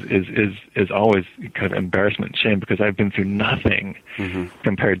reaction is always kind of embarrassment and shame because I've been through nothing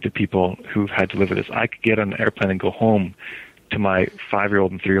compared to people who've had to live with this. I could get on an airplane and go home to my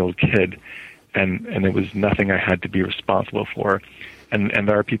 5-year-old and 3-year-old kid, and it was nothing I had to be responsible for. And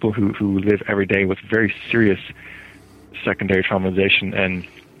there are people who live every day with very serious secondary traumatization,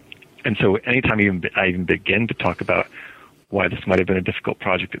 and so anytime I even begin to talk about why this might have been a difficult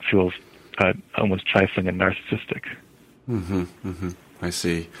project, it feels almost trifling and narcissistic. I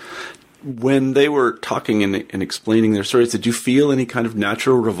see. When they were talking and explaining their stories, did you feel any kind of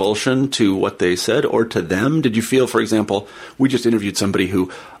natural revulsion to what they said or to them? Did you feel, for example, we just interviewed somebody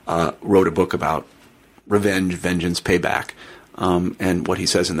who wrote a book about revenge, vengeance, payback, and what he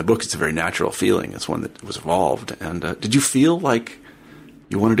says in the book is a very natural feeling. It's one that was evolved. And did you feel like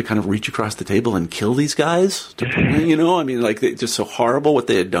you wanted to kind of reach across the table and kill these guys? Just so horrible what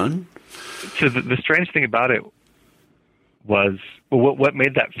they had done? So the strange thing about it was, what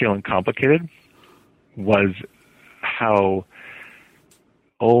made that feeling complicated was how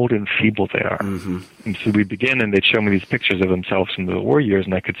old and feeble they are. And so we begin, and they'd show me these pictures of themselves from the war years,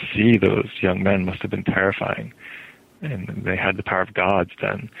 and I could see those young men must have been terrifying. And they had the power of gods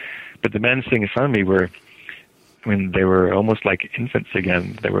then. But the men sitting in front of me they were almost like infants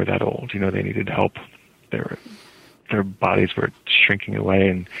again. They were that old. They needed help. Their bodies were shrinking away,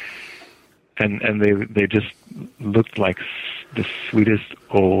 and they just looked like the sweetest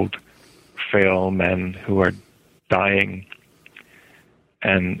old frail men who are dying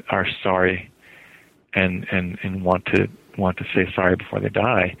and are sorry and want to say sorry before they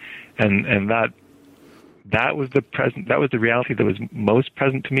die. And that was the reality that was most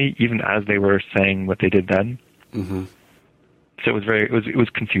present to me, even as they were saying what they did then. So it was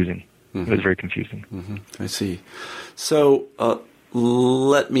confusing. It was very confusing. I see. So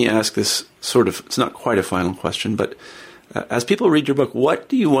let me ask this it's not quite a final question, but as people read your book, what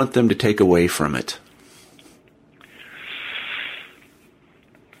do you want them to take away from it?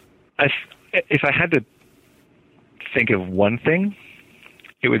 If I had to think of one thing,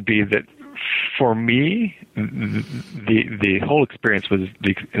 it would be that for me, the whole experience was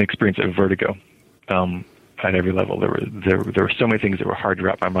an experience of vertigo. At every level, there were so many things that were hard to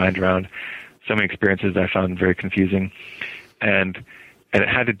wrap my mind around. So many experiences I found very confusing, and it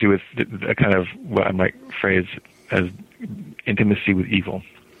had to do with a kind of what I might phrase as intimacy with evil,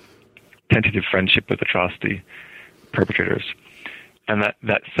 tentative friendship with atrocity perpetrators, and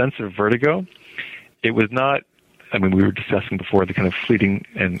that sense of vertigo. It was not. I mean, we were discussing before the kind of fleeting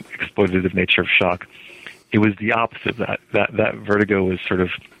and exploitative nature of shock. It was the opposite of that. That vertigo was sort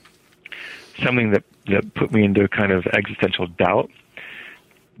of something that put me into a kind of existential doubt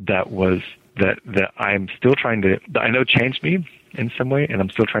that I'm still trying to, that I know changed me in some way, and I'm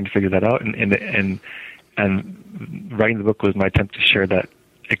still trying to figure that out. And writing the book was my attempt to share that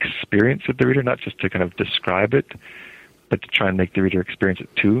experience with the reader, not just to kind of describe it, but to try and make the reader experience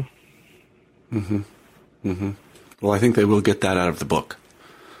it too. Mm-hmm. Mm-hmm. Well, I think they will get that out of the book.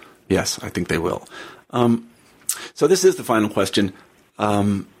 Yes, I think they will. So this is the final question.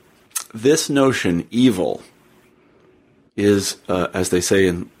 This notion, evil, is, as they say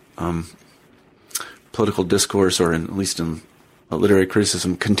in political discourse, or at least in literary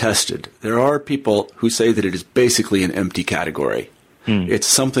criticism, contested. There are people who say that it is basically an empty category. It's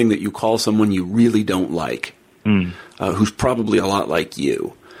something that you call someone you really don't like, who's probably a lot like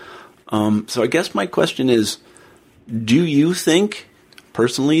you. So I guess my question is, do you think,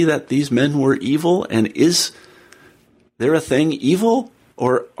 personally, that these men were evil? And is there a thing evil?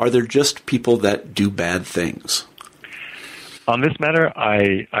 Or are there just people that do bad things? On this matter,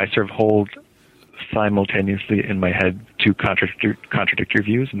 I sort of hold simultaneously in my head two contradictory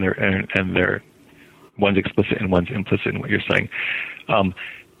views, and they're one's explicit and one's implicit in what you're saying. I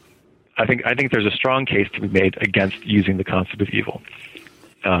think there's a strong case to be made against using the concept of evil.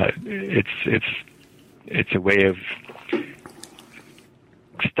 It's a way of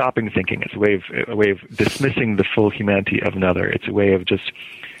stopping thinking. It's a way of dismissing the full humanity of another. It's a way of just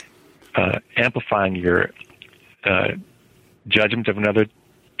amplifying your judgment of another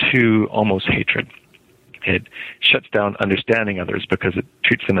to almost hatred. It shuts down understanding others because it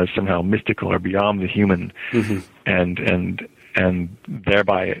treats them as somehow mystical or beyond the human, and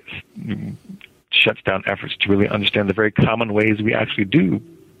thereby it shuts down efforts to really understand the very common ways we actually do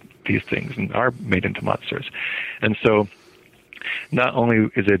these things and are made into monsters. And so, not only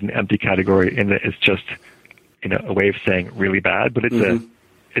is it an empty category in that it's just, a way of saying really bad, but it's an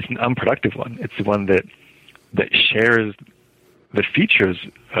unproductive one. It's the one that shares the features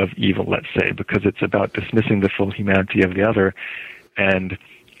of evil, let's say, because it's about dismissing the full humanity of the other, and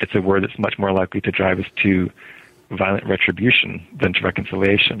it's a word that's much more likely to drive us to violent retribution than to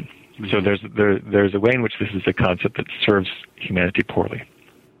reconciliation. So there's a way in which this is a concept that serves humanity poorly.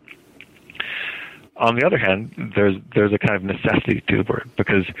 On the other hand, there's a kind of necessity to the word,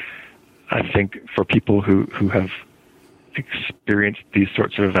 because I think for people who have experienced these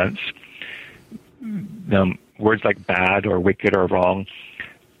sorts of events, words like bad or wicked or wrong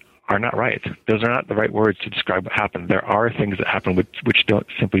are not right. Those are not the right words to describe what happened. There are things that happen which don't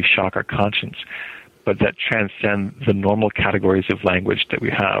simply shock our conscience, but that transcend the normal categories of language that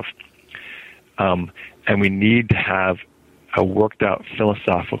we have. And we need to have a worked-out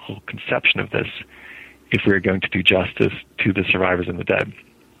philosophical conception of this if we're going to do justice to the survivors and the dead.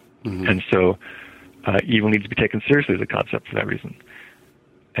 And so evil needs to be taken seriously as a concept for that reason.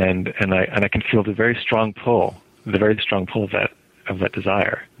 And I can feel the very strong pull of that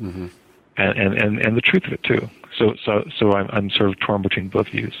desire, and the truth of it too. So I'm sort of torn between both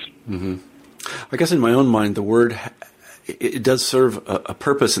views. I guess in my own mind, the word it does serve a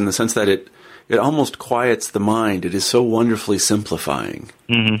purpose in the sense that it almost quiets the mind. It is so wonderfully simplifying.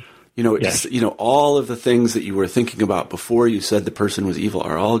 Yes. All of the things that you were thinking about before you said the person was evil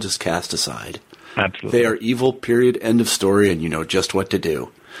are all just cast aside. Absolutely, they are evil. Period. End of story. And you know just what to do.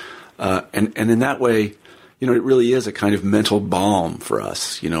 And in that way, it really is a kind of mental balm for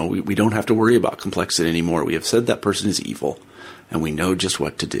us. We don't have to worry about complexity anymore. We have said that person is evil, and we know just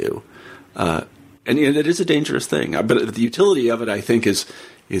what to do. And it is a dangerous thing. But the utility of it, I think, is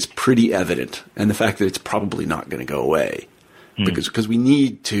pretty evident, and the fact that it's probably not going to go away, because we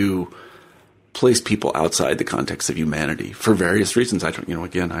need to place people outside the context of humanity for various reasons. I don't,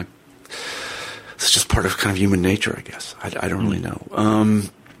 it's just part of kind of human nature, I guess. I don't really know.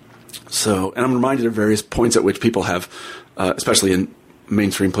 And I'm reminded of various points at which people have, especially in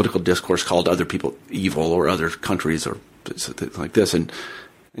mainstream political discourse, called other people evil or other countries or things like this. And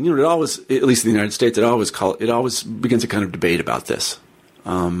it always, at least in the United States, it always begins a kind of debate about this.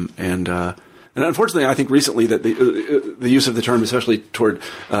 And unfortunately, I think recently that the use of the term, especially toward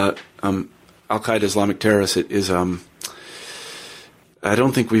Al-Qaeda Islamic terrorists, is I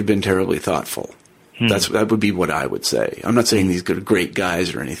don't think we've been terribly thoughtful. That would be what I would say. I'm not saying these are great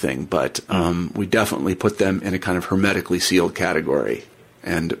guys or anything, but we definitely put them in a kind of hermetically sealed category,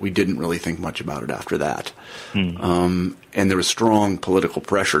 and we didn't really think much about it after that. And there was strong political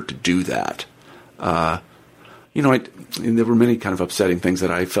pressure to do that. There were many kind of upsetting things that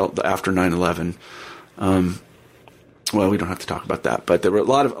I felt after 9/11. Well, we don't have to talk about that, but there were a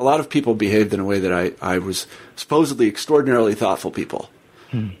lot of people behaved in a way that I was supposedly extraordinarily thoughtful people.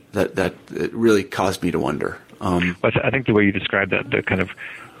 That it really caused me to wonder. I think the way you described that, the kind of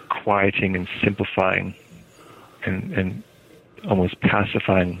quieting and simplifying and almost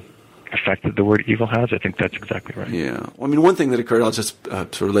pacifying effect that the word evil has. I think that's exactly right. Yeah. Well, I mean, one thing that occurred, I'll just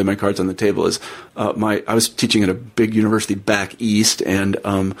sort of lay my cards on the table, is I was teaching at a big university back east, and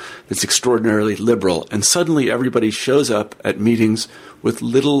it's extraordinarily liberal, and suddenly everybody shows up at meetings with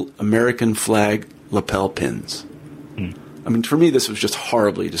little American flag lapel pins. I mean, for me, this was just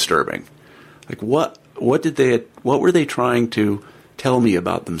horribly disturbing. Like, what were they trying to tell me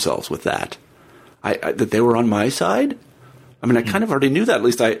about themselves with that? That they were on my side? I mean, I kind of already knew that. At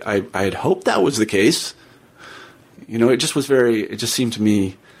least I had hoped that was the case. You know, it just seemed to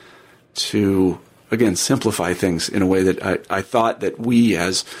me to, again, simplify things in a way that I thought that we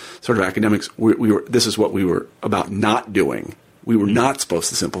as sort of academics, this is what we were about not doing. We were not supposed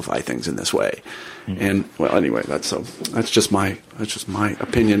to simplify things in this way. And, well, anyway, that's just my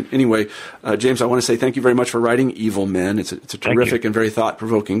opinion. Anyway, James, I want to say thank you very much for writing Evil Men. It's a terrific and very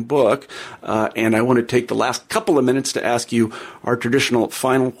thought-provoking book. And I want to take the last couple of minutes to ask you our traditional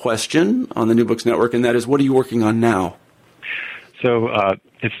final question on the New Books Network, and that is, what are you working on now? So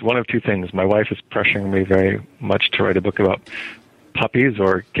it's one of two things. My wife is pressuring me very much to write a book about puppies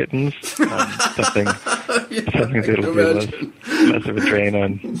or kittens, something that'll be less of a drain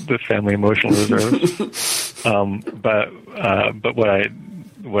on the family emotional reserves. But what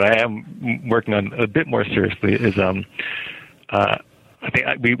I am working on a bit more seriously is I think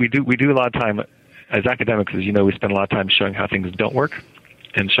we do a lot of time as academics, as you know, we spend a lot of time showing how things don't work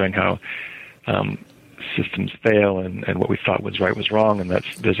and showing how systems fail and what we thought was right was wrong, and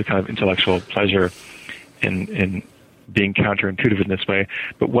there's a kind of intellectual pleasure in being counterintuitive in this way.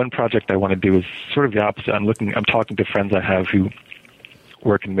 But one project I want to do is sort of the opposite. I'm talking to friends I have who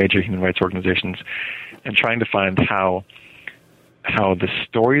work in major human rights organizations and trying to find how the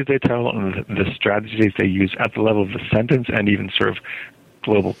stories they tell and the strategies they use at the level of the sentence and even sort of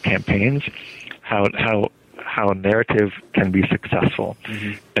global campaigns, how narrative can be successful,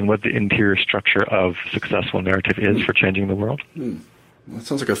 and what the interior structure of successful narrative is for changing the world. That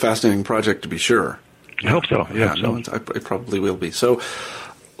sounds like a fascinating project, to be sure. I hope so. Yeah, it probably will be. So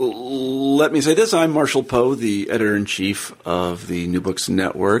let me say this. I'm Marshall Poe, the editor-in-chief of the New Books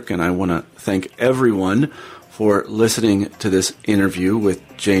Network, and I want to thank everyone for listening to this interview with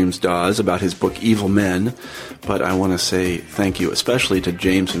James Dawes about his book, Evil Men. But I want to say thank you especially to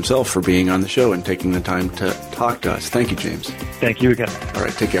James himself for being on the show and taking the time to talk to us. Thank you, James. Thank you again. All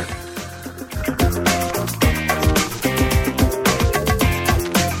right, take care.